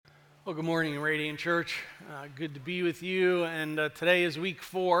Well, good morning, Radiant Church. Good to be with you. And today is week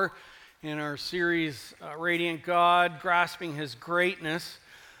 4 in our series, Radiant God, Grasping His Greatness.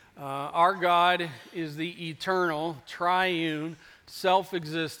 Our God is the eternal, triune,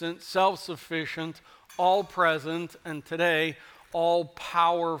 self-existent, self-sufficient, all-present, and today,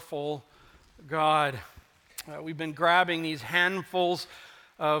 all-powerful God. We've been grabbing these handfuls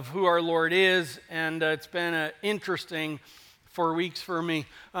of who our Lord is, and it's been interesting 4 weeks for me.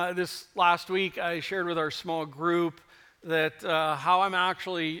 This last week, I shared with our small group that how I'm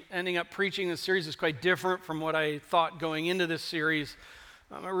actually ending up preaching this series is quite different from what I thought going into this series.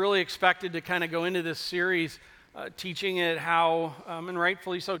 I really expected to kind of go into this series teaching it how, and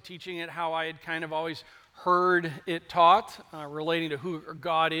rightfully so, teaching it how I had kind of always heard it taught, relating to who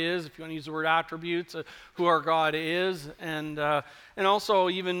God is, if you want to use the word attributes, who our God is, and also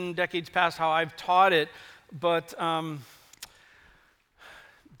even decades past how I've taught it, but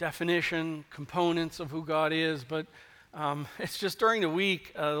definition, components of who God is, but it's just during the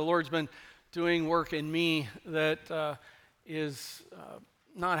week, the Lord's been doing work in me that is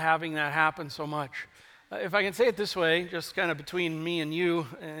not having that happen so much. If I can say it this way, just kind of between me and you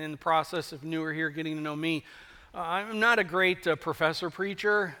in the process of newer here getting to know me, I'm not a great professor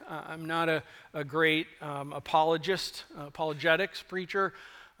preacher. I'm not a great apologetics preacher.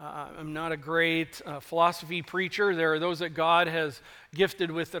 I'm not a great philosophy preacher. There are those that God has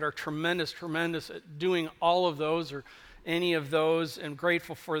gifted with that are tremendous at doing all of those or any of those, and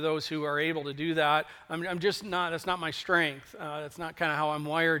grateful for those who are able to do that. I'm just not, that's not my strength. That's not kind of how I'm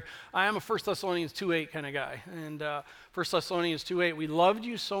wired. I am a 1 Thessalonians 2:8 kind of guy. And 1 Thessalonians 2:8, we loved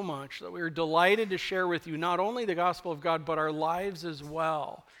you so much that we were delighted to share with you not only the gospel of God, but our lives as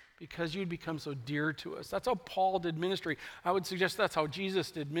well, because you'd become so dear to us. That's how Paul did ministry. I would suggest that's how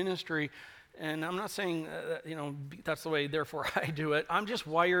Jesus did ministry. And I'm not saying, that's the way, therefore I do it. I'm just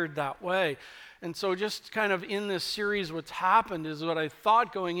wired that way. And so just kind of in this series, what's happened is what I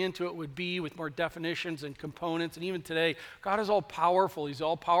thought going into it would be with more definitions and components. And even today, God is all powerful. He's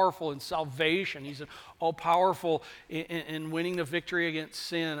all powerful in salvation. He's all powerful in winning the victory against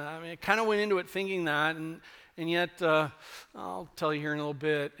sin. I mean, I kind of went into it thinking that, and yet, I'll tell you here in a little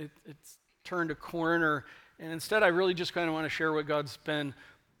bit, it's turned a corner. And instead, I really just kind of want to share what God's been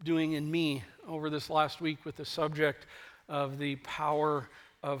doing in me over this last week with the subject of the power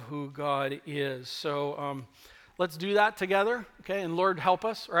of who God is. So let's do that together, okay? And Lord, help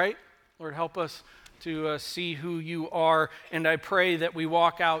us, right? Lord, help us to see who you are. And I pray that we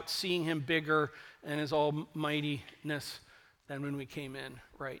walk out seeing him bigger and his almightiness than when we came in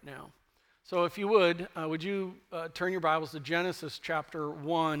right now. So if you would you turn your Bibles to Genesis chapter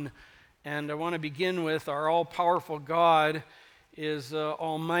 1, and I want to begin with our all-powerful God is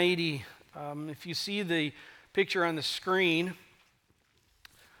almighty. If you see the picture on the screen,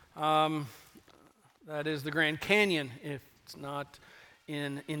 that is the Grand Canyon, if it's not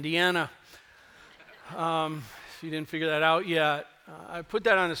in Indiana. If you didn't figure that out yet, I put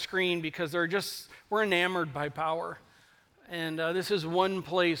that on the screen because we're enamored by power. And this is one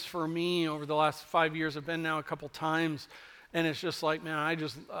place for me over the last 5 years. I've been now a couple times, and it's just like, man,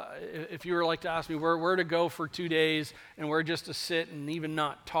 if you were like to ask me where to go for 2 days and where just to sit and even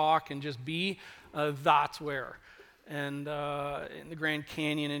not talk and just be, that's where. And in the Grand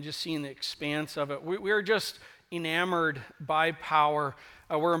Canyon and just seeing the expanse of it. We're just enamored by power.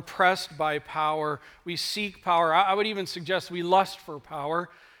 We're impressed by power. We seek power. I would even suggest we lust for power.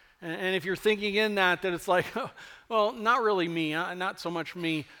 And if you're thinking in that it's like, well, not really me, not so much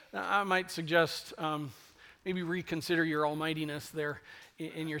me, I might suggest maybe reconsider your almightiness there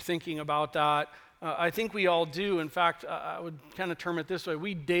in your thinking about that. I think we all do. In fact, I would kind of term it this way.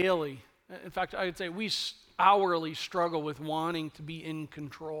 We daily, in fact, I would say we hourly struggle with wanting to be in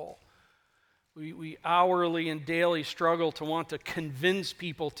control. We hourly and daily struggle to want to convince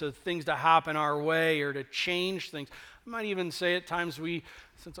people to things to happen our way or to change things. I might even say at times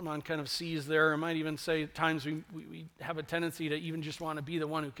since I'm on kind of C's there, I might even say at times we have a tendency to even just want to be the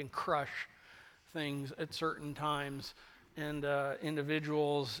one who can crush things at certain times, and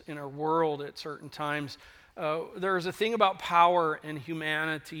individuals in our world at certain times. There's a thing about power and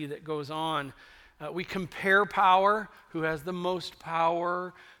humanity that goes on. We compare power, who has the most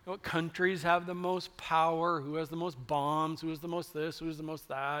power, what countries have the most power, who has the most bombs, who has the most this, who has the most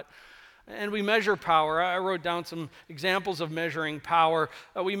that. And we measure power. I wrote down some examples of measuring power.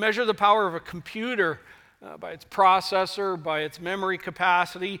 We measure the power of a computer by its processor, by its memory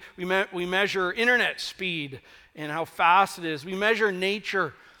capacity. We measure internet speed and how fast it is. We measure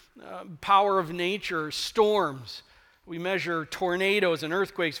nature, power of nature, storms. We measure tornadoes and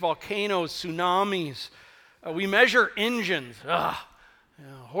earthquakes, volcanoes, tsunamis. We measure engines.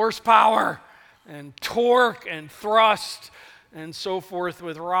 horsepower and torque and thrust and so forth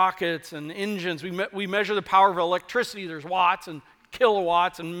with rockets and engines. We measure the power of electricity. There's watts and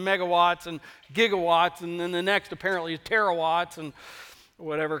kilowatts and megawatts and gigawatts, and then the next apparently is terawatts and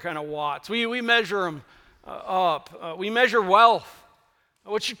whatever kind of watts. We measure them up. We measure wealth.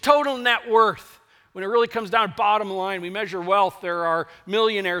 What's your total net worth? When it really comes down bottom line, we measure wealth. There are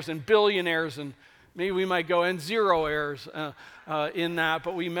millionaires and billionaires, and maybe we might go and zeroaires in that,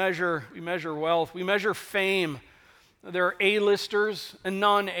 but we measure wealth. We measure fame. There are A-listers and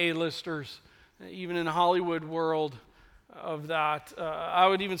non-A-listers, even in the Hollywood world of that. I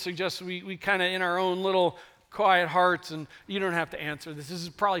would even suggest we kind of in our own little quiet hearts, and you don't have to answer this. This is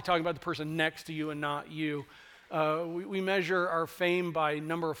probably talking about the person next to you and not you. We measure our fame by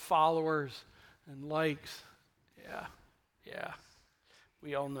number of followers and likes. Yeah,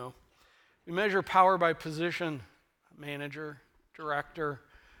 we all know. We measure power by position, manager, director,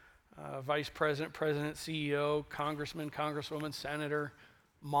 vice president, president, CEO, congressman, congresswoman, senator,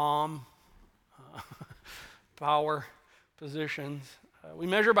 mom, power, positions. We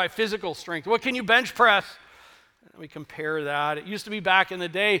measure by physical strength. What can you bench press? We compare that. It used to be back in the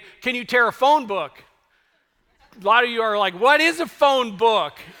day, can you tear a phone book? A lot of you are like, what is a phone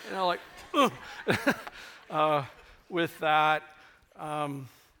book? With that.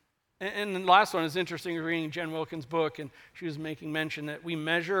 And the last one is interesting, reading Jen Wilkins' book, and she was making mention that we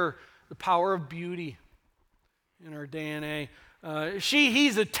measure the power of beauty in our day and age.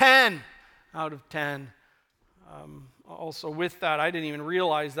 He's a 10 out of 10. Also with that, I didn't even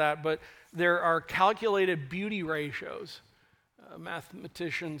realize that, but there are calculated beauty ratios.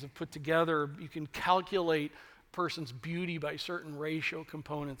 Mathematicians have put together, you can calculate a person's beauty by certain ratio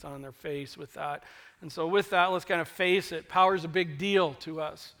components on their face with that. And so with that, let's kind of face it, power is a big deal to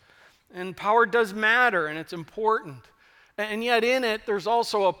us. And power does matter, and it's important. And yet in it, there's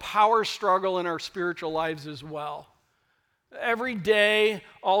also a power struggle in our spiritual lives as well. Every day,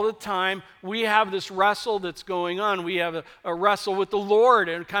 all the time, we have this wrestle that's going on. We have a wrestle with the Lord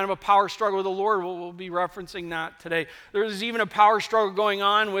and kind of a power struggle with the Lord. We'll be referencing that today. There's even a power struggle going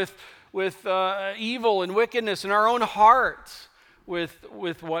on with evil and wickedness in our own hearts with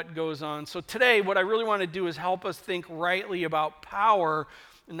what goes on. So today, what I really want to do is help us think rightly about power,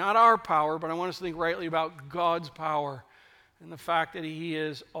 not our power, but I want us to think rightly about God's power and the fact that He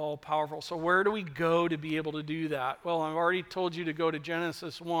is all-powerful. So where do we go to be able to do that? Well, I've already told you to go to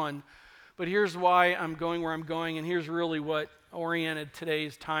Genesis 1, but here's why I'm going where I'm going, and here's really what oriented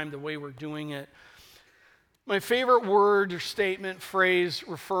today's time, the way we're doing it. My favorite word or statement, phrase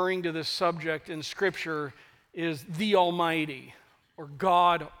referring to this subject in Scripture is the Almighty, or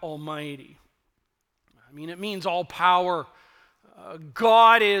God Almighty. I mean, it means all power.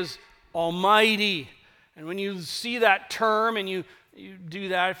 God is Almighty. And when you see that term and you do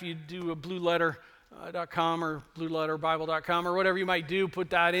that, if you do a blueletter.com or blueletterbible.com or whatever you might do,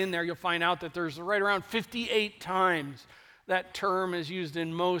 put that in there, you'll find out that there's right around 58 times that term is used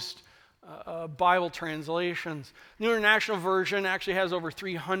in most Bible translations. New International Version actually has over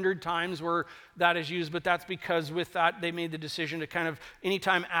 300 times where that is used, but that's because with that they made the decision to kind of,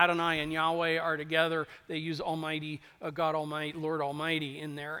 anytime Adonai and Yahweh are together, they use Almighty, God Almighty, Lord Almighty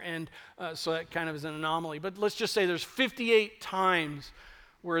in there, and so that kind of is an anomaly. But let's just say there's 58 times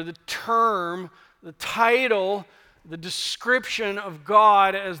where the term, the title, the description of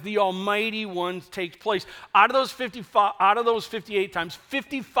God as the Almighty One takes place. Out of those 58 times,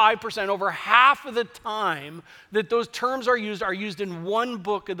 55%, over half of the time that those terms are used in one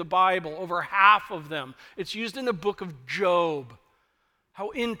book of the Bible, over half of them. It's used in the book of Job.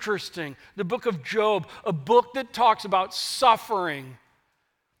 How interesting. The book of Job, a book that talks about suffering.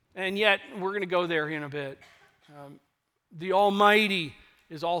 And yet, we're going to go there in a bit. The Almighty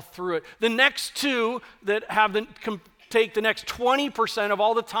is all through it. The next two that take the next 20% of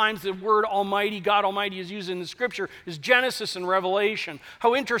all the times the word Almighty, God Almighty is used in the Scripture is Genesis and Revelation.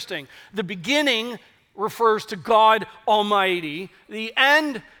 How interesting. The beginning refers to God Almighty. The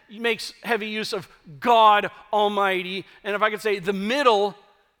end makes heavy use of God Almighty. And if I could say the middle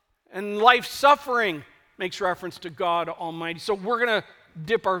and life suffering makes reference to God Almighty. So we're going to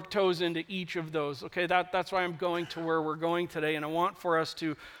dip our toes into each of those. Okay, that's why I'm going to where we're going today, and I want for us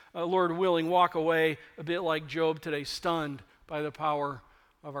to, Lord willing, walk away a bit like Job today, stunned by the power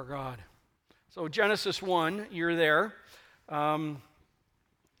of our God. So Genesis 1, you're there. Let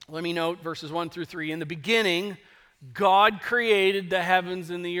me note verses 1 through 3. In the beginning, God created the heavens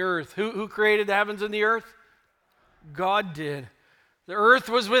and the earth. Who created the heavens and the earth? God did. The earth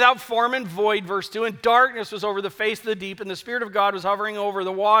was without form and void, verse 2, and darkness was over the face of the deep, and the Spirit of God was hovering over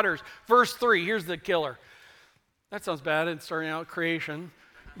the waters. Verse 3, here's the killer. That sounds bad. It's starting out creation.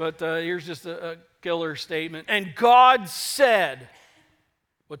 But here's just a killer statement. And God said,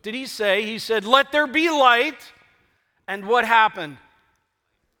 what did he say? He said, let there be light. And what happened?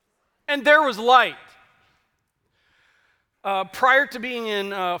 And there was light. Prior to being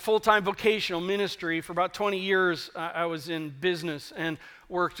in full-time vocational ministry, for about 20 years, I was in business and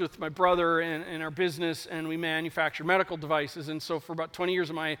worked with my brother in our business, and we manufactured medical devices. And so for about 20 years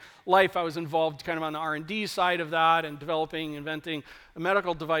of my life, I was involved kind of on the R&D side of that and developing, inventing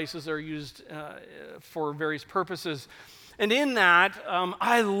medical devices that are used for various purposes. And in that,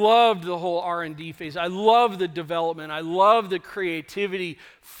 I loved the whole R&D phase. I loved the development. I loved the creativity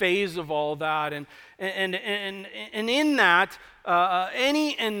phase of all that. And in that,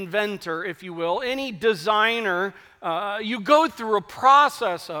 any inventor, if you will, any designer, you go through a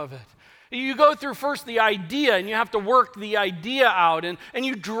process of it. You go through first the idea, and you have to work the idea out, and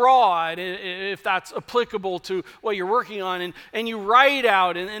you draw it if that's applicable to what you're working on, and you write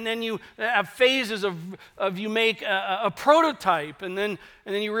out, and then you have phases of you make a prototype, and then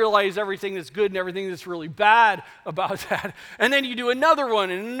you realize everything that's good and everything that's really bad about that. And then you do another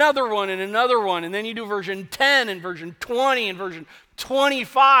one, and another one, and another one, and then you do version 10, and version 20, and version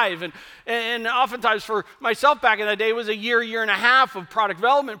 25, and oftentimes for myself back in that day, it was a year and a half of product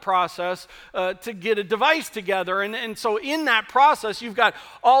development process to get a device together. And so in that process, you've got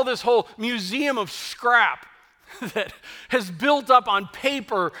all this whole museum of scrap that has built up on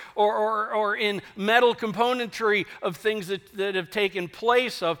paper or in metal componentry of things that have taken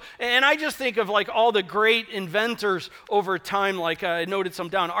place of. And I just think of like all the great inventors over time, like I noted some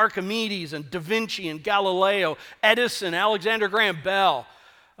down, Archimedes and Da Vinci and Galileo, Edison, Alexander Graham Bell,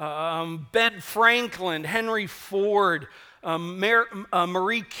 Ben Franklin, Henry Ford,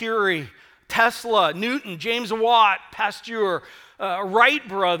 Marie Curie, Tesla, Newton, James Watt, Pasteur, Wright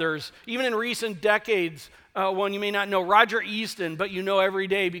brothers, even in recent decades. One you may not know, Roger Easton, but you know every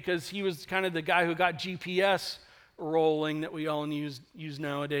day because he was kind of the guy who got GPS rolling that we all use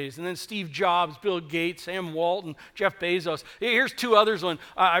nowadays. And then Steve Jobs, Bill Gates, Sam Walton, Jeff Bezos. Here's two others one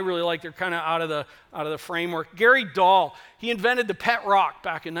I really like. They're kind of out of the framework. Gary Dahl, he invented the pet rock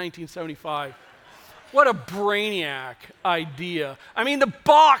back in 1975. What a brainiac idea. I mean, the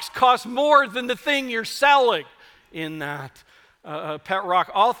box costs more than the thing you're selling in that. Pet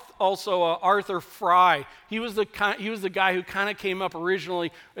rock. Also, Arthur Fry. He was the guy who kind of came up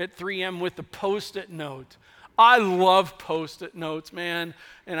originally at 3M with the Post-it note. I love Post-it notes, man.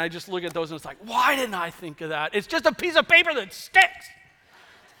 And I just look at those and it's like, why didn't I think of that? It's just a piece of paper that sticks.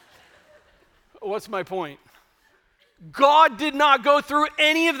 What's my point? God did not go through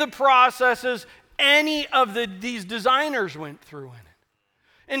any of the processes any of these designers went through in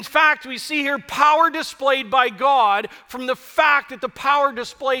it. In fact, we see here power displayed by God from the fact that the power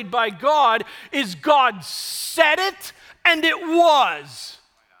displayed by God is God said it and it was.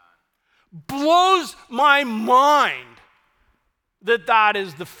 Blows my mind that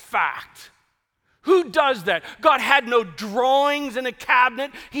is the fact. Who does that? God had no drawings in a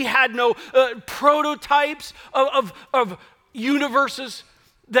cabinet. He had no prototypes of universes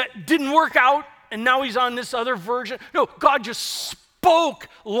that didn't work out, and now he's on this other version. No, God just spoke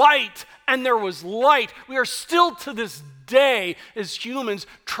light, and there was light. We are still to this day as humans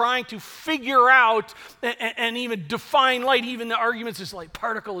trying to figure out and even define light. Even the arguments is light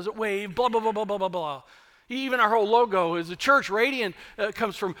particle, is it wave, blah, blah, blah, blah, blah, blah, blah. Even our whole logo is a church radiant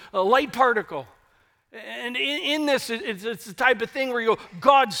comes from a light particle. And in this, it's the type of thing where you go,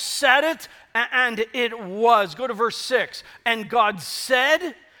 God said it, and it was. Go to verse 6. And God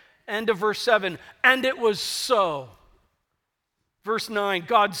said, end of verse 7, and it was so. Verse 9,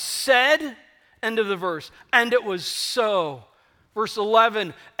 God said, end of the verse, and it was so. Verse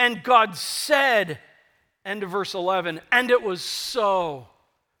 11, and God said, end of verse 11, and it was so.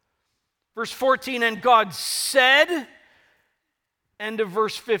 Verse 14, and God said, end of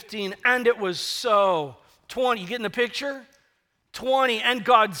verse 15, and it was so. 20, you getting the picture? 20, and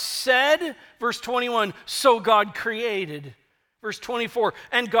God said, verse 21, so God created. Verse 24,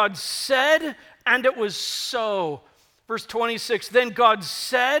 and God said, and it was so. Verse 26, then God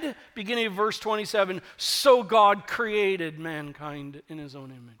said, beginning of verse 27, so God created mankind in his own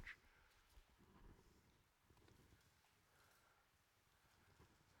image.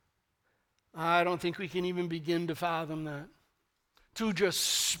 I don't think we can even begin to fathom that. To just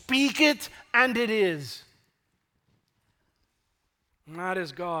speak it, and it is. And that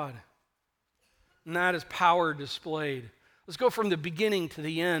is God. And that is power displayed. Let's go from the beginning to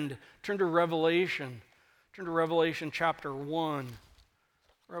the end. Turn to Revelation. Turn to Revelation chapter 1.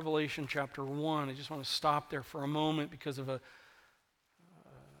 Revelation chapter 1. I just want to stop there for a moment because of a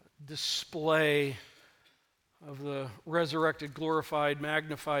display of the resurrected, glorified,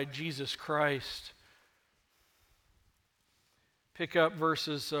 magnified Jesus Christ. Pick up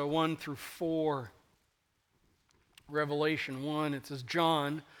verses 1 through 4. Revelation 1, it says,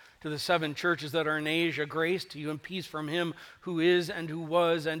 John, to the 7 churches that are in Asia, grace to you and peace from him who is and who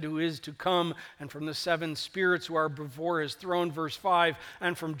was and who is to come, and from the 7 spirits who are before his throne, verse 5,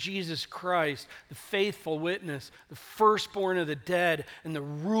 and from Jesus Christ, the faithful witness, the firstborn of the dead, and the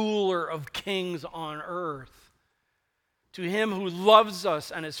ruler of kings on earth. To him who loves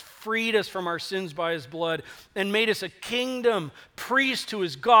us and has freed us from our sins by his blood and made us a kingdom, priest to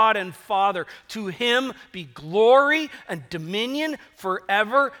his God and Father. To him be glory and dominion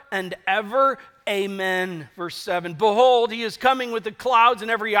forever and ever. Amen. Verse 7, behold, he is coming with the clouds,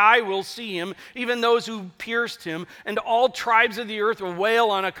 and every eye will see him, even those who pierced him, and all tribes of the earth will wail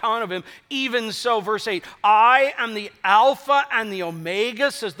on account of him. Even so, verse 8, I am the Alpha and the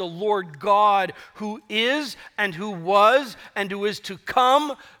Omega, says the Lord God, who is and who was and who is to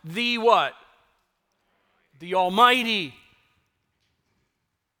come, the what? The Almighty.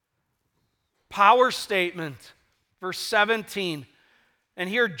 Power statement. Verse 17. And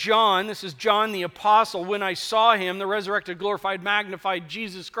here John, this is John the apostle, when I saw him, the resurrected, glorified, magnified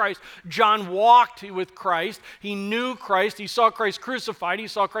Jesus Christ, John walked with Christ. He knew Christ. He saw Christ crucified. He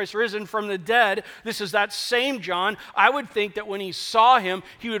saw Christ risen from the dead. This is that same John. I would think that when he saw him,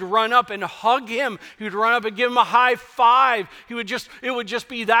 he would run up and hug him. He would run up and give him a high five. It would just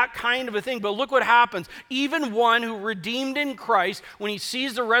be that kind of a thing. But look what happens. Even one who redeemed in Christ, when he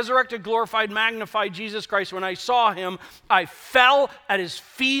sees the resurrected, glorified, magnified Jesus Christ, when I saw him, I fell at his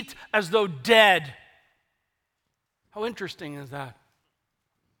feet as though dead. How interesting is that?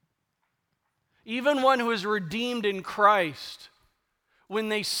 Even one who is redeemed in Christ, when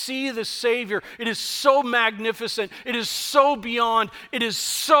they see the Savior, it is so magnificent, it is so beyond, it is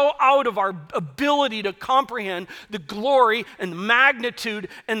so out of our ability to comprehend the glory and the magnitude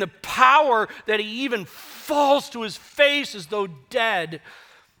and the power that he even falls to his face as though dead.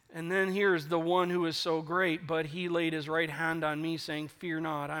 And then here's the one who is so great, but he laid his right hand on me, saying, fear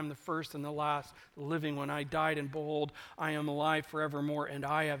not, I am the first and the last, the living one. I died, and behold, I am alive forevermore, and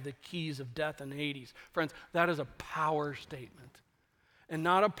I have the keys of death and Hades. Friends, that is a power statement. And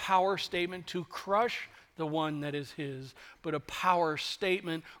not a power statement to crush the one that is his, but a power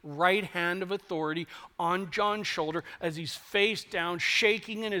statement, right hand of authority on John's shoulder as he's face down,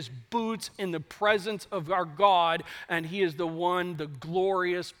 shaking in his boots in the presence of our God, and he is the one, the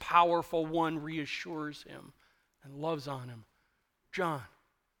glorious, powerful one, reassures him and loves on him. John,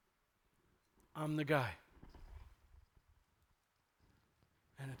 I'm the guy.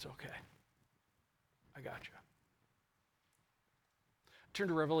 And it's okay. I got you. Turn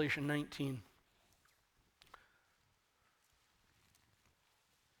to Revelation 19.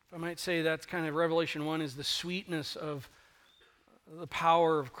 I might say that's kind of Revelation 1 is the sweetness of the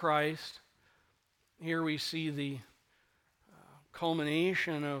power of Christ. Here we see the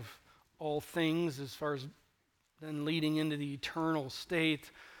culmination of all things as far as then leading into the eternal state.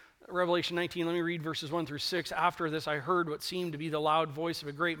 Revelation 19, let me read verses 1 through 6. After this I heard what seemed to be the loud voice of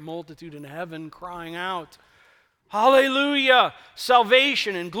a great multitude in heaven crying out, Hallelujah!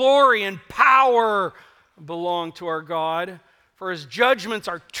 Salvation and glory and power belong to our God. For his judgments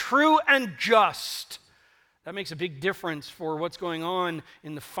are true and just. That makes a big difference for what's going on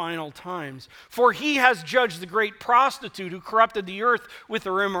in the final times. For he has judged the great prostitute who corrupted the earth with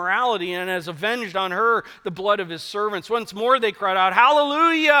her immorality and has avenged on her the blood of his servants. Once more they cried out,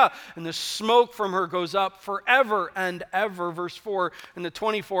 Hallelujah! And the smoke from her goes up forever and ever. Verse 4, and the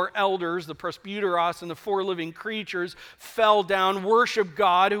 24 elders, the presbyteros, and the 4 living creatures fell down, worship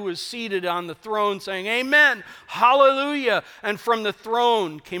God who was seated on the throne, saying, Amen, Hallelujah. And from the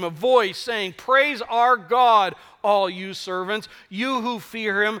throne came a voice saying, Praise our God, all you servants, you who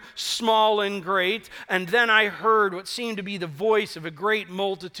fear him, small and great. And then I heard what seemed to be the voice of a great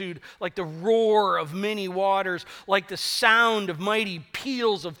multitude, like the roar of many waters, like the sound of mighty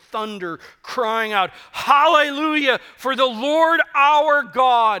peals of thunder, crying out, Hallelujah, for the Lord our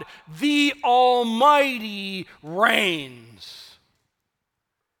God, the Almighty, reigns.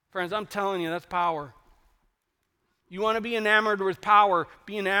 Friends, I'm telling you, that's power. You want to be enamored with power,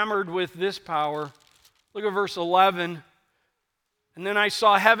 be enamored with this power. Look at verse 11. And then I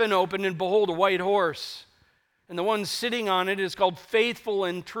saw heaven open, and behold, a white horse. And the one sitting on it is called Faithful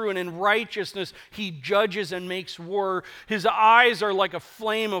and True, and in righteousness he judges and makes war. His eyes are like a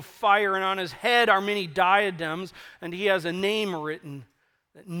flame of fire, and on his head are many diadems, and he has a name written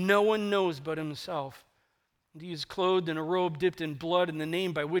that no one knows but himself. And he is clothed in a robe dipped in blood, and the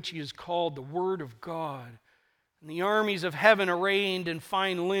name by which he is called the Word of God. And the armies of heaven, arrayed in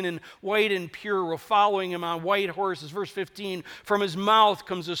fine linen, white and pure, were following him on white horses. Verse 15, from his mouth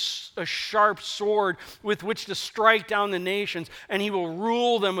comes a sharp sword with which to strike down the nations, and he will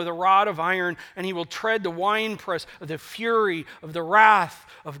rule them with a rod of iron, and he will tread the winepress of the fury of the wrath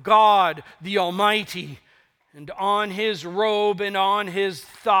of God the Almighty. And on his robe and on his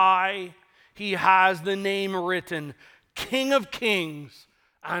thigh he has the name written, King of Kings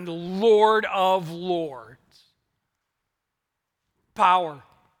and Lord of Lords. Power.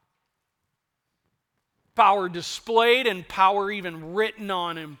 Power displayed and power even written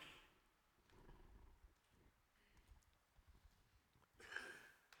on him.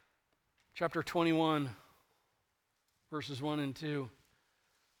 Chapter 21, verses 1 and 2.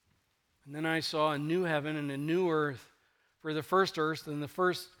 And then I saw a new heaven and a new earth, for the first earth and the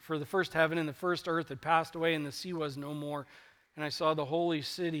first heaven and the first earth had passed away, and the sea was no more. And I saw the holy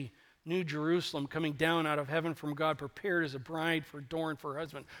city, New Jerusalem, coming down out of heaven from God, prepared as a bride for adorned for her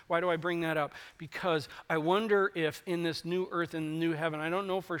husband. Why do I bring that up? Because I wonder if in this new earth and new heaven, I don't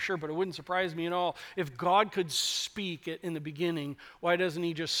know for sure, but it wouldn't surprise me at all, if God could speak it in the beginning, why doesn't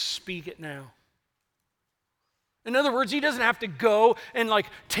he just speak it now? In other words, he doesn't have to go and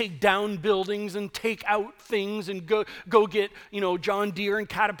take down buildings and take out things and go get, John Deere and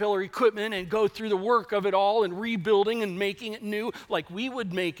Caterpillar equipment and go through the work of it all and rebuilding and making it new like we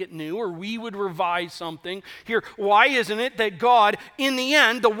would make it new, or we would revise something. Here, why isn't it that God, in the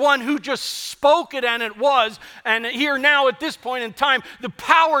end, the one who just spoke it and it was, and here now at this point in time, the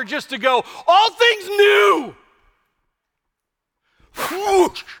power just to go, all things new.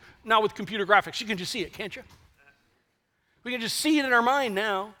 Whoosh. Now with computer graphics, you can just see it, can't you? We can just see it in our mind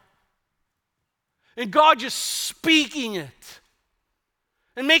now. And God just speaking it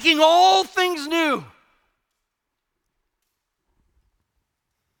and making all things new.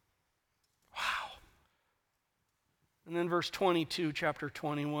 Wow. And then verse 22, chapter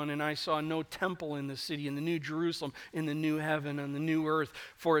 21, and I saw no temple in the city, in the new Jerusalem, in the new heaven and the new earth,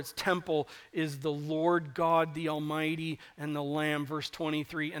 for its temple is the Lord God, the Almighty, and the Lamb. Verse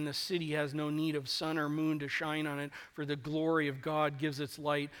 23, and the city has no need of sun or moon to shine on it, for the glory of God gives its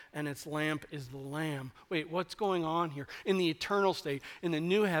light, and its lamp is the Lamb. Wait, what's going on here? In the eternal state, in the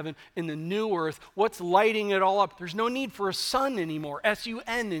new heaven, in the new earth, what's lighting it all up? There's no need for a sun anymore,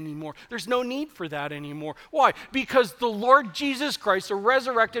 S-U-N anymore. There's no need for that anymore. Why? Because the Lord Jesus Christ, the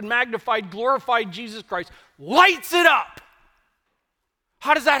resurrected, magnified, glorified Jesus Christ, lights it up.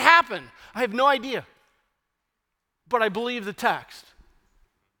 How does that happen? I have no idea. But I believe the text.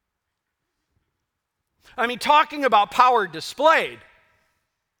 I mean, talking about power displayed.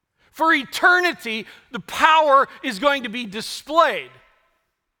 For eternity, the power is going to be displayed.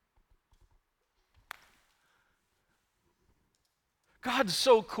 God's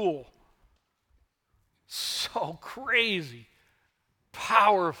so cool. So crazy,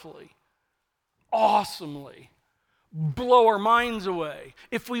 powerfully, awesomely, blow our minds away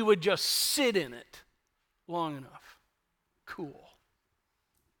if we would just sit in it long enough. Cool.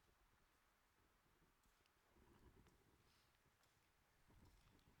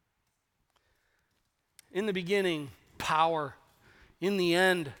 In the beginning, power. In the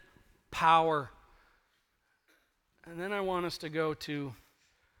end, power. And then I want us to go to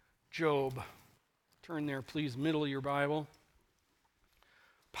Job. Turn there, please, middle of your Bible.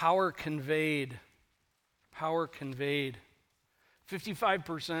 Power conveyed. Power conveyed.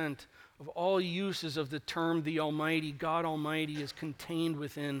 55% of all uses of the term the Almighty, God Almighty, is contained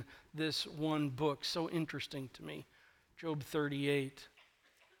within this one book. So interesting to me. Job 38.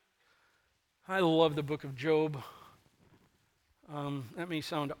 I love the book of Job. That may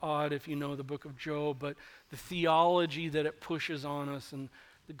sound odd if you know the book of Job, but the theology that it pushes on us and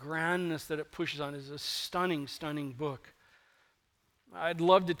the grandness that it pushes on is a stunning, stunning book. I'd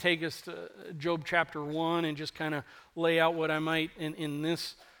love to take us to Job chapter 1 and just kind of lay out what I might in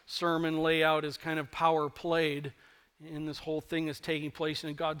this sermon lay out as kind of power played in this whole thing that's taking place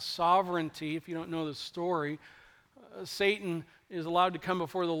in God's sovereignty. If you don't know the story, Satan is allowed to come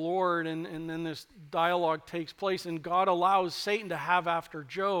before the Lord, and then this dialogue takes place, and God allows Satan to have after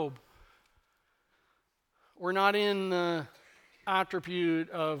Job. We're not in the attribute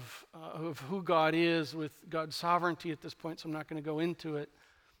of who God is with God's sovereignty at this point, so I'm not going to go into it.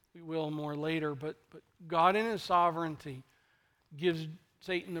 We will more later, but God in his sovereignty gives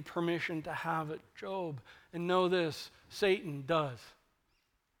Satan the permission to have it, Job. And know this, Satan does.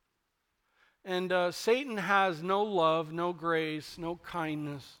 And Satan has no love, no grace, no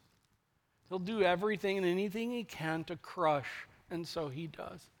kindness. He'll do everything and anything he can to crush, and so he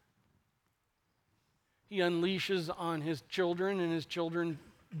does. He unleashes on his children, and his children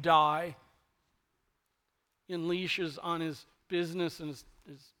die. He unleashes on his business and his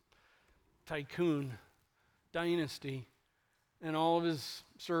tycoon dynasty, and all of his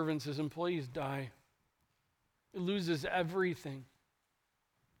servants, his employees die. He loses everything.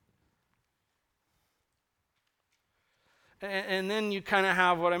 And then you kind of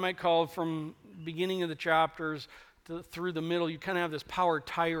have what I might call, from beginning of the chapters through the middle, you kind of have this power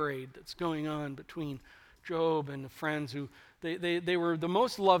tirade that's going on between Job and the friends who, they were the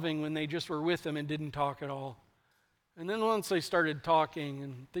most loving when they just were with him and didn't talk at all. And then once they started talking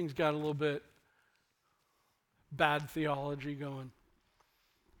and things got a little bit bad theology going.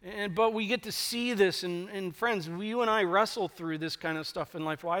 But we get to see this, and friends, you and I wrestle through this kind of stuff in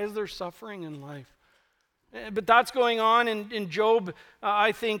life. Why is there suffering in life? But that's going on in Job.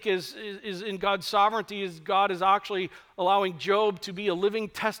 I think is in God's sovereignty. Is God is actually allowing Job to be a living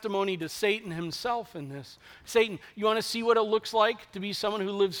testimony to Satan himself in this. Satan, you want to see what it looks like to be someone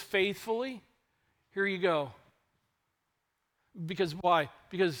who lives faithfully? Here you go. Because why?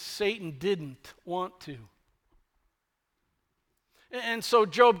 Because Satan didn't want to. And so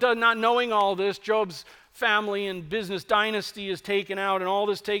Job, does not knowing all this, Job's family and business dynasty is taken out, and all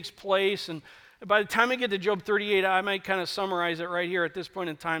this takes place. And by the time we get to Job 38, I might kind of summarize it right here at this point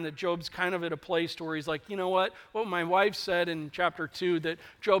in time, that Job's kind of at a place where he's like, you know what my wife said in chapter 2, that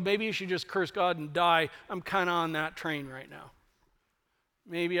Job, maybe you should just curse God and die. I'm kind of on that train right now.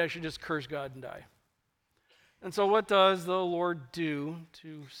 Maybe I should just curse God and die. And so what does the Lord do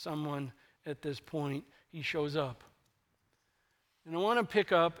to someone at this point? He shows up. And I want to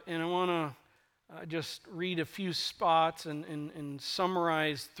pick up and I want to just read a few spots and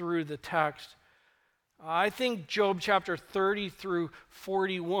summarize through the text. I think Job chapter 30 through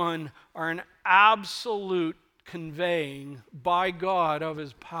 41 are an absolute conveying by God of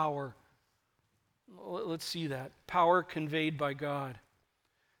his power. Let's see that. Power conveyed by God.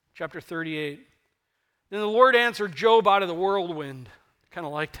 Chapter 38. Then the Lord answered Job out of the whirlwind. Kind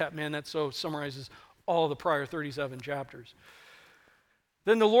of like that, man. That so summarizes all the prior 37 chapters.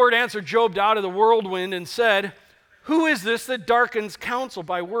 Then the Lord answered Job out of the whirlwind and said, "Who is this that darkens counsel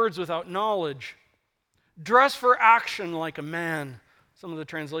by words without knowledge? Dress for action like a man." Some of the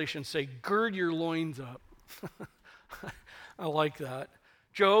translations say, "Gird your loins up." I like that.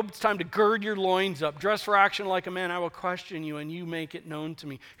 Job, it's time to gird your loins up. Dress for action like a man. I will question you and you make it known to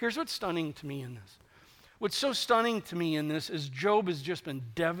me. Here's what's stunning to me in this. What's so stunning to me in this is Job has just been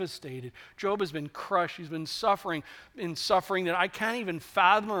devastated. Job has been crushed. He's been suffering that I can't even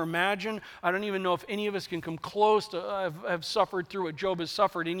fathom or imagine. I don't even know if any of us can come close to have suffered through what Job has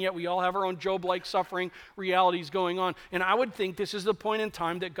suffered, and yet we all have our own Job-like suffering realities going on. And I would think this is the point in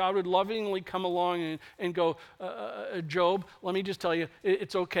time that God would lovingly come along and go, Job, let me just tell you,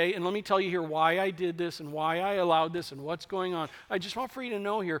 it's okay, and let me tell you here why I did this and why I allowed this and what's going on. I just want for you to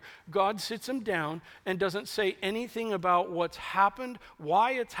know here, God sits him down and doesn't say anything about what's happened,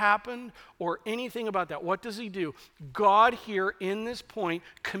 why it's happened, or anything about that. What does he do? God here in this point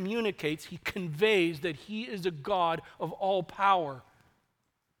communicates, he conveys that he is a God of all power.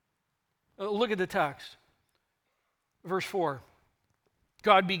 Look at the text. Verse 4.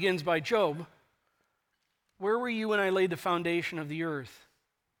 God begins by Job, "Where were you when I laid the foundation of the earth?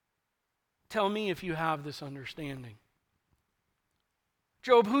 Tell me if you have this understanding."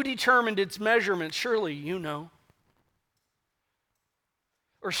 Job, who determined its measurements? Surely you know.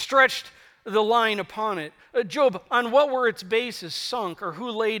 Or stretched the line upon it? Job, on what were its bases sunk, or who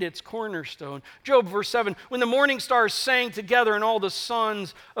laid its cornerstone? Job, verse 7, when the morning stars sang together and all the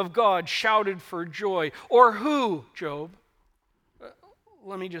sons of God shouted for joy. Or who, Job?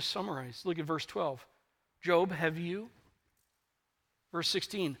 Let me just summarize. Look at verse 12. Job, have you? Verse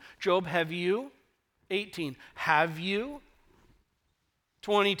 16, Job, have you? 18, have you?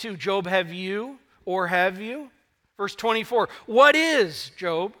 22, Job, have you or have you? Verse 24, what is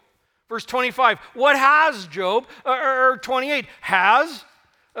Job? Verse 25, what has Job? Or 28, has?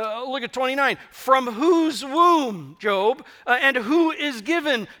 Look at 29, from whose womb, Job, and who has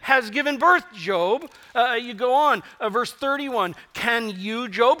given birth, Job? You go on, verse 31, can you,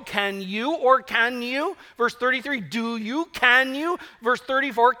 Job, can you or can you? Verse 33, do you, can you? Verse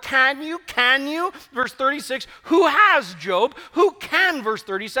 34, can you? Verse 36, who has, Job? Who can, verse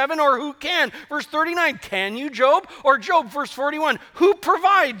 37, or who can? Verse 39, can you, Job? Or Job, verse 41, who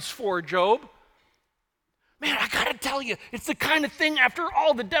provides for Job? Man, I gotta tell you, it's the kind of thing after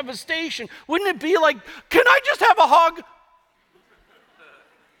all the devastation. Wouldn't it be like, can I just have a hug?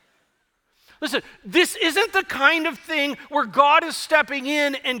 Listen, this isn't the kind of thing where God is stepping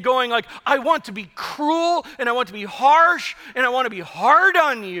in and going like, I want to be cruel and I want to be harsh and I want to be hard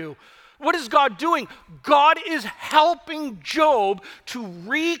on you. What is God doing? God is helping Job to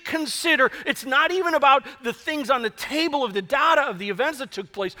reconsider. It's not even about the things on the table of the data of the events that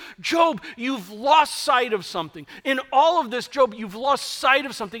took place. Job, you've lost sight of something. In all of this, Job, you've lost sight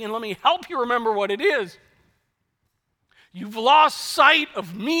of something, and let me help you remember what it is. You've lost sight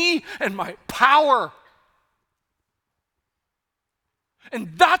of me and my power.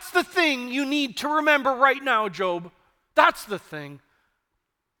 And that's the thing you need to remember right now, Job. That's the thing.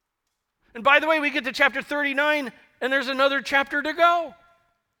 And by the way, we get to chapter 39, and there's another chapter to go.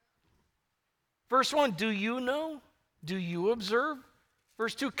 Verse 1, do you know? Do you observe?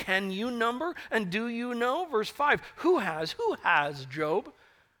 Verse 2, can you number? And do you know? Verse 5, who has? Who has, Job?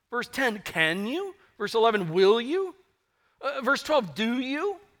 Verse 10, can you? Verse 11, will you? Verse 12, do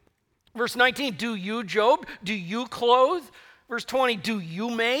you? Verse 19, do you, Job? Do you clothe? Verse 20, do you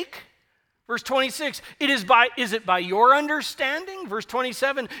make? Verse 26, is it by your understanding? Verse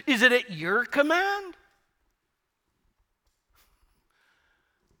 27, is it at your command?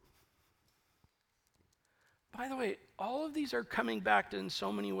 By the way, all of these are coming back in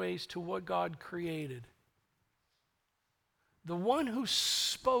so many ways to what God created. The one who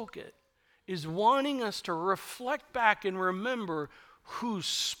spoke it is wanting us to reflect back and remember who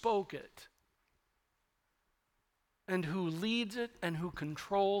spoke it, and who leads it, and who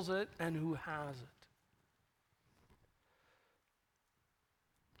controls it, and who has it.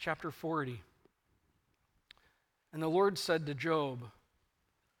 Chapter 40. And the Lord said to Job,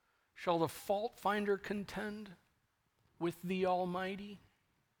 shall the fault finder contend with the Almighty?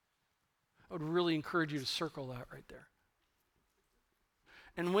 I would really encourage you to circle that right there.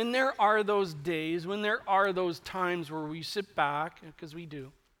 And when there are those days, when there are those times where we sit back, because we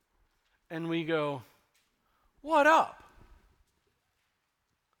do, and we go, what up?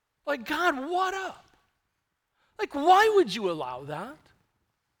 Like, God, what up? Like, why would you allow that?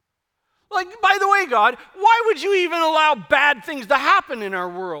 Like, by the way, God, why would you even allow bad things to happen in our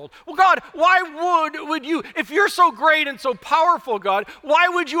world? Well, God, why would you, if you're so great and so powerful, God, why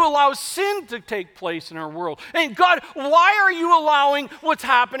would you allow sin to take place in our world? And God, why are you allowing what's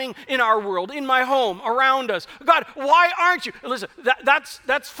happening in our world, in my home, around us? God, why aren't you? Listen,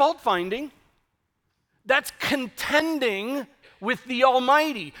 that's fault finding. That's contending with the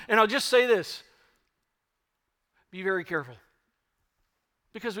Almighty. And I'll just say this. Be very careful.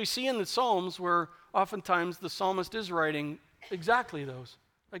 Because we see in the Psalms where oftentimes the psalmist is writing exactly those.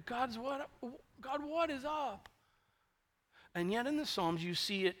 Like, God, what is up? And yet in the Psalms you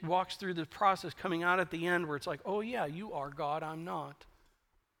see it walks through the process coming out at the end where it's like, oh yeah, you are God, I'm not.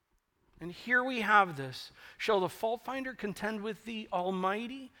 And here we have this. Shall the fault finder contend with the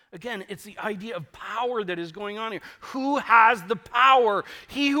Almighty? Again, it's the idea of power that is going on here. Who has the power?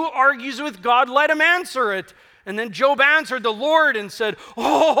 He who argues with God, let him answer it. And then Job answered the Lord and said,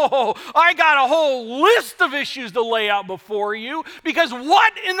 oh, I got a whole list of issues to lay out before you, because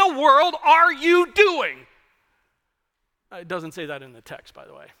what in the world are you doing? It doesn't say that in the text, by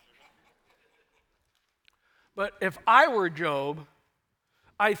the way. But if I were Job,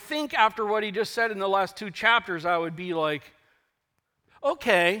 I think after what he just said in the last 2 chapters, I would be like,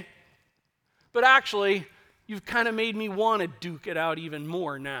 okay, but actually, you've kind of made me want to duke it out even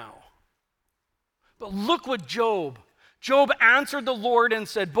more now. But look what Job answered the Lord and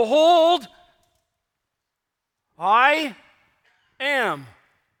said, behold, I am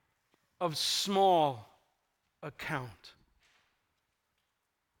of small account.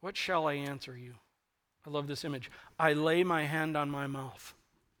 What shall I answer you? I love this image. I lay my hand on my mouth.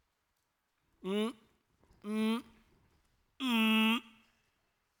 I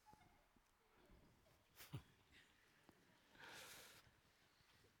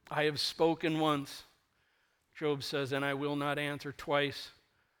have spoken once, Job says, and I will not answer twice,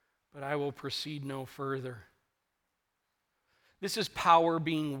 but I will proceed no further. This is power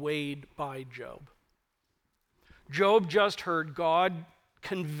being weighed by Job. Job just heard God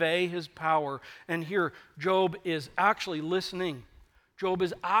convey his power, and here Job is actually listening. Job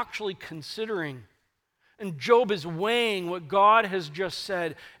is actually considering. And Job is weighing what God has just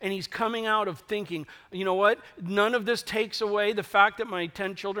said, and he's coming out of thinking, you know what? None of this takes away the fact that my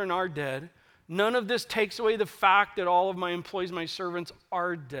 10 children are dead. None of this takes away the fact that all of my employees, my servants,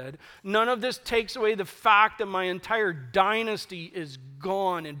 are dead. None of this takes away the fact that my entire dynasty is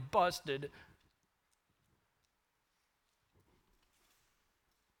gone and busted.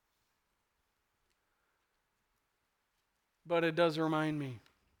 But it does remind me,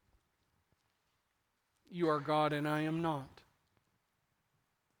 you are God and I am not.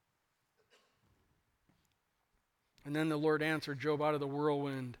 And then the Lord answered Job out of the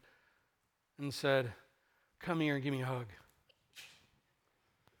whirlwind and said, come here and give me a hug.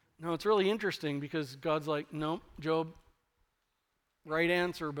 No, it's really interesting because God's like, nope, Job, right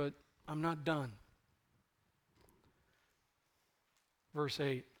answer, but I'm not done. Verse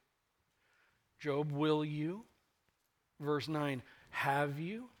 8, Job, will you? Verse 9, have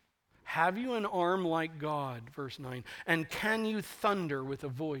you? Have you an arm like God? Verse 9, and can you thunder with a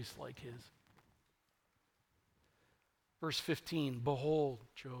voice like his? Verse 15, behold,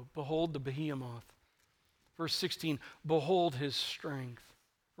 Job, behold the behemoth. Verse 16, behold his strength.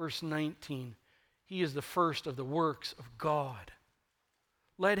 Verse 19, he is the first of the works of God.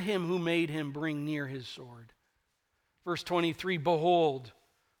 Let him who made him bring near his sword. Verse 23, behold.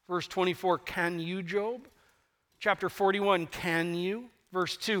 Verse 24, can you, Job? Chapter 41, can you?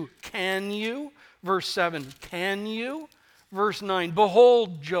 Verse 2, can you? Verse 7, can you? Verse 9,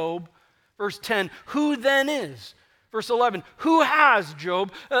 behold, Job. Verse 10, who then is? Verse 11, who has,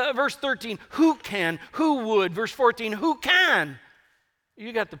 Job? Verse 13, who can? Who would? Verse 14, who can?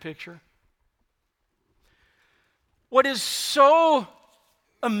 You got the picture. What is so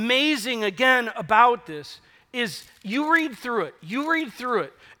amazing again about this is you read through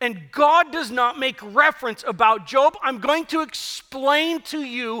it, and God does not make reference about Job. I'm going to explain to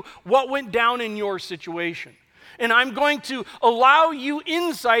you what went down in your situation. And I'm going to allow you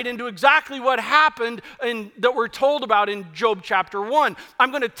insight into exactly what happened that we're told about in Job chapter 1.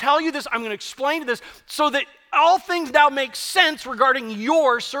 I'm going to tell you this, I'm going to explain this so that all things now make sense regarding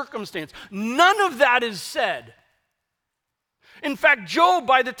your circumstance. None of that is said. In fact, Job,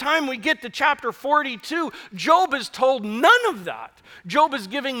 by the time we get to chapter 42, Job is told none of that. Job is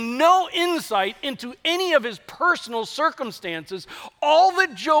giving no insight into any of his personal circumstances. All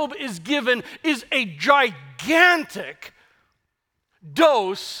that Job is given is a gigantic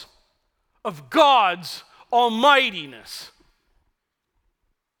dose of God's almightiness.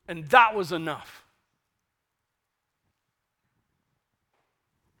 And that was enough.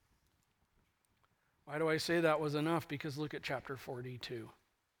 Why do I say that was enough? Because look at chapter 42.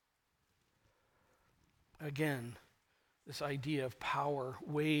 Again, this idea of power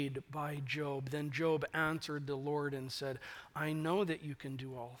weighed by Job. Then Job answered the Lord and said, I know that you can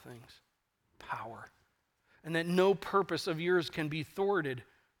do all things, power, and that no purpose of yours can be thwarted.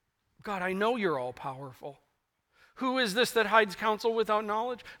 God, I know you're all powerful. Who is this that hides counsel without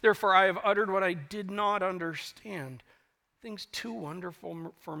knowledge? Therefore I have uttered what I did not understand. Things too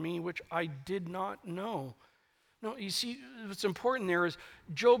wonderful for me, which I did not know. No, you see, what's important there is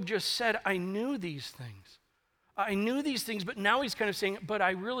Job just said, I knew these things. I knew these things, but now he's kind of saying, but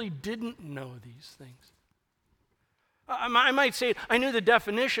I really didn't know these things. I might say, I knew the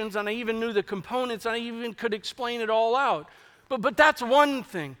definitions, and I even knew the components, and I even could explain it all out. But that's one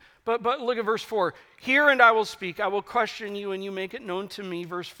thing. But look at verse 4. Hear and I will speak. I will question you, and you make it known to me.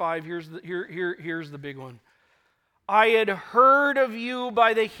 Verse 5, here's the big one. I had heard of you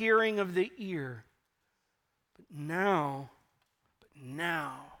by the hearing of the ear. But now,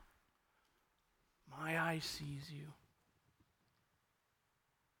 my eye sees you.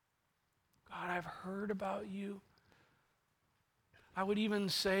 God, I've heard about you. I would even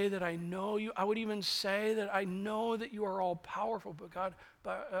say that I know you. I would even say that I know that you are all powerful. But God,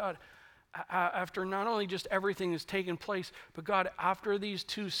 after not only just everything that's taken place, but God, after these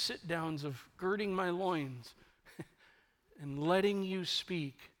two sit-downs of girding my loins, and letting you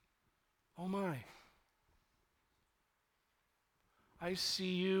speak, oh my. I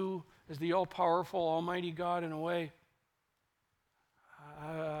see you as the all-powerful, almighty God in a way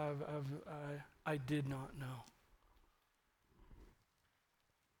I did not know.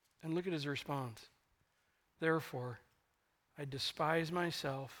 And look at his response. Therefore, I despise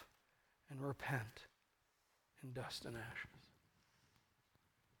myself and repent in dust and ashes.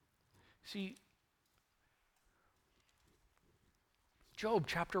 See, Job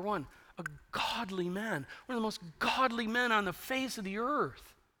chapter 1, a godly man, one of the most godly men on the face of the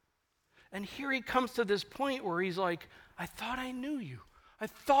earth. And here he comes to this point where he's like, I thought I knew you. I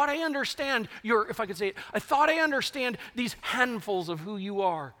thought I understand if I could say it, I thought I understand these handfuls of who you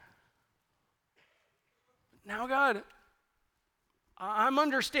are. Now, God, I'm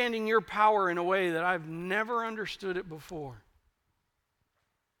understanding your power in a way that I've never understood it before.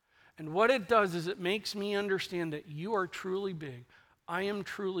 And what it does is it makes me understand that you are truly big. I am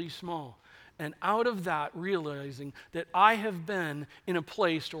truly small. And out of that, realizing that I have been in a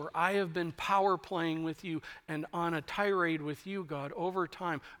place where I have been power playing with you and on a tirade with you, God, over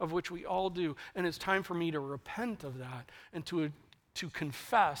time, of which we all do. And it's time for me to repent of that and to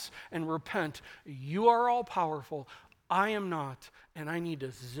confess and repent. You are all powerful. I am not. And I need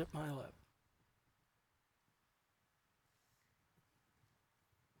to zip my lip.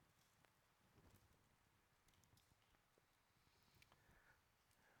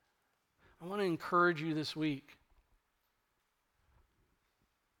 I want to encourage you this week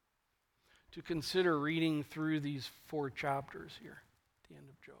to consider reading through these 4 chapters here at the end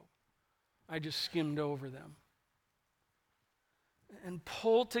of Job. I just skimmed over them. And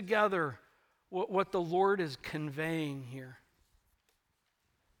pull together what the Lord is conveying here.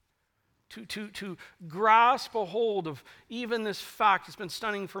 To grasp a hold of even this fact, it's been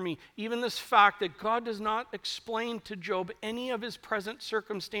stunning for me, even this fact that God does not explain to Job any of his present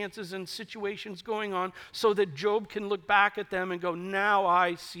circumstances and situations going on so that Job can look back at them and go, now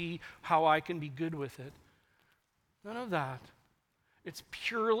I see how I can be good with it. None of that. It's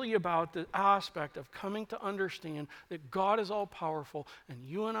purely about the aspect of coming to understand that God is all powerful and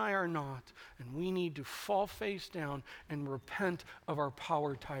you and I are not, and we need to fall face down and repent of our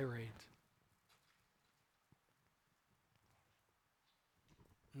power tirade.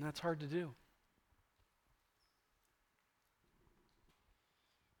 And that's hard to do.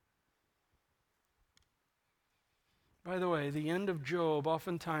 By the way, the end of Job,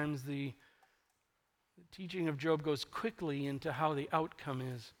 oftentimes the teaching of Job goes quickly into how the outcome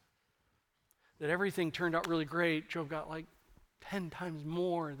is. That everything turned out really great. Job got like 10 times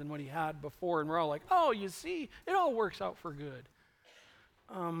more than what he had before. And we're all like, oh, you see, it all works out for good.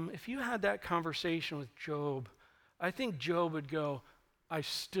 If you had that conversation with Job, I think Job would go, I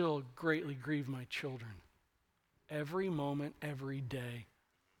still greatly grieve my children. Every moment, every day.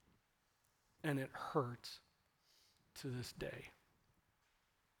 And it hurts to this day.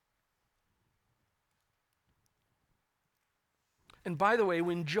 And by the way,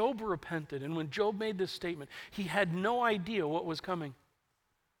 when Job repented and when Job made this statement, he had no idea what was coming.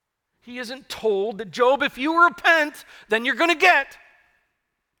 He isn't told that, Job, if you repent, then you're going to get.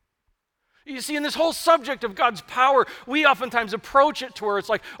 You see, in this whole subject of God's power, we oftentimes approach it to where it's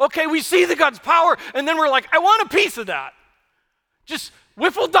like, okay, we see the God's power, and then we're like, I want a piece of that. Just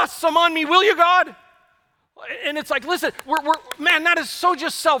whiffle dust some on me, will you, God? And it's like, listen, man, that is so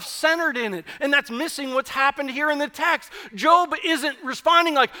just self-centered in it. And that's missing what's happened here in the text. Job isn't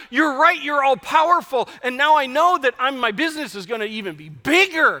responding like, you're right, you're all powerful. And now I know that my business is going to even be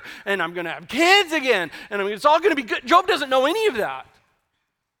bigger. And I'm going to have kids again. And it's all going to be good. Job doesn't know any of that.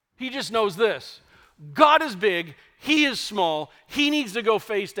 He just knows this. God is big. He is small. He needs to go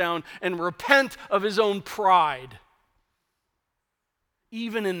face down and repent of his own pride.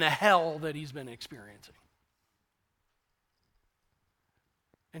 Even in the hell that he's been experiencing.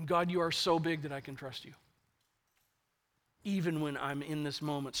 And God, you are so big that I can trust you. Even when I'm in this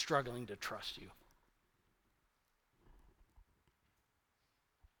moment struggling to trust you.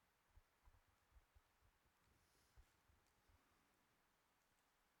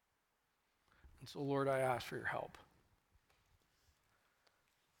 And so, Lord, I ask for your help.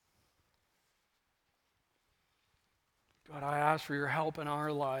 God, I ask for your help in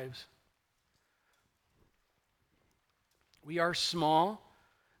our lives. We are small.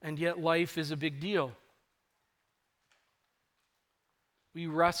 And yet life is a big deal. We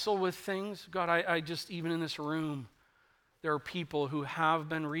wrestle with things. God, I just, even in this room, there are people who have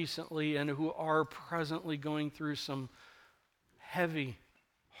been recently and who are presently going through some heavy,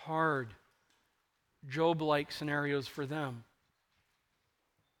 hard, Job-like scenarios for them.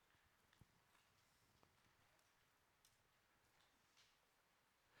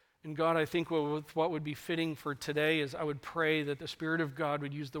 And God, I think what would be fitting for today is I would pray that the Spirit of God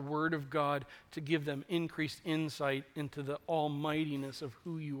would use the Word of God to give them increased insight into the almightiness of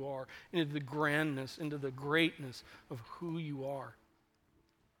who you are, into the grandness, into the greatness of who you are.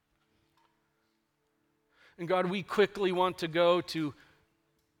 And God, we quickly want to go to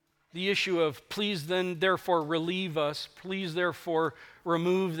the issue of please then therefore relieve us, please therefore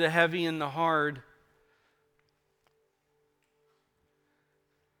remove the heavy and the hard.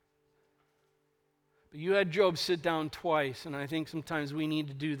 But you had Job sit down twice, and I think sometimes we need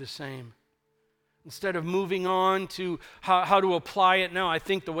to do the same. Instead of moving on to how to apply it now, I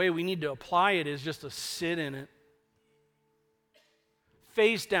think the way we need to apply it is just to sit in it.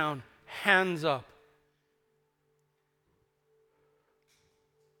 Face down, hands up.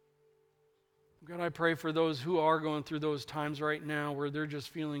 God, I pray for those who are going through those times right now where they're just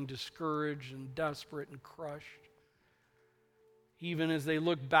feeling discouraged and desperate and crushed. Even as they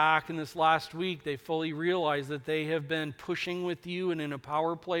look back in this last week, they fully realize that they have been pushing with you and in a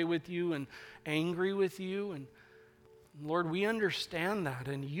power play with you and angry with you. And Lord, we understand that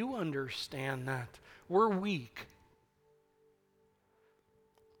and you understand that. We're weak.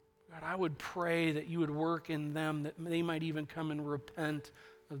 God, I would pray that you would work in them, that they might even come and repent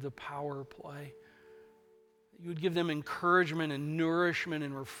of the power play. You would give them encouragement and nourishment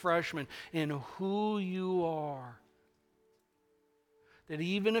and refreshment in who you are. That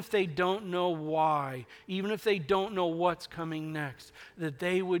even if they don't know why, even if they don't know what's coming next, that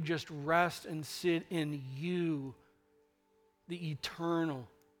they would just rest and sit in you, the eternal,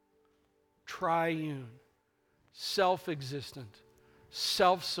 triune, self-existent,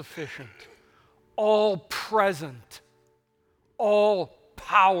 self-sufficient, all-present,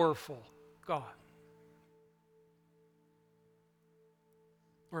 all-powerful God.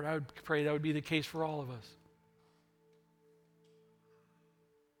 Lord, I would pray that would be the case for all of us.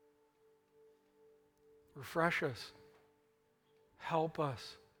 Refresh us. Help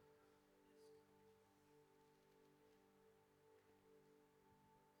us.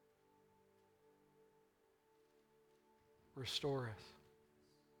 Restore us.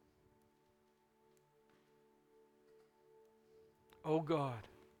 Oh God,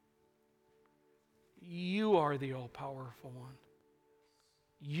 you are the all-powerful one.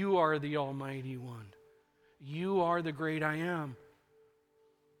 You are the Almighty One. You are the great I am.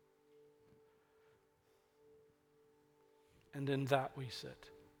 And in that we sit.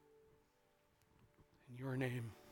 In your name.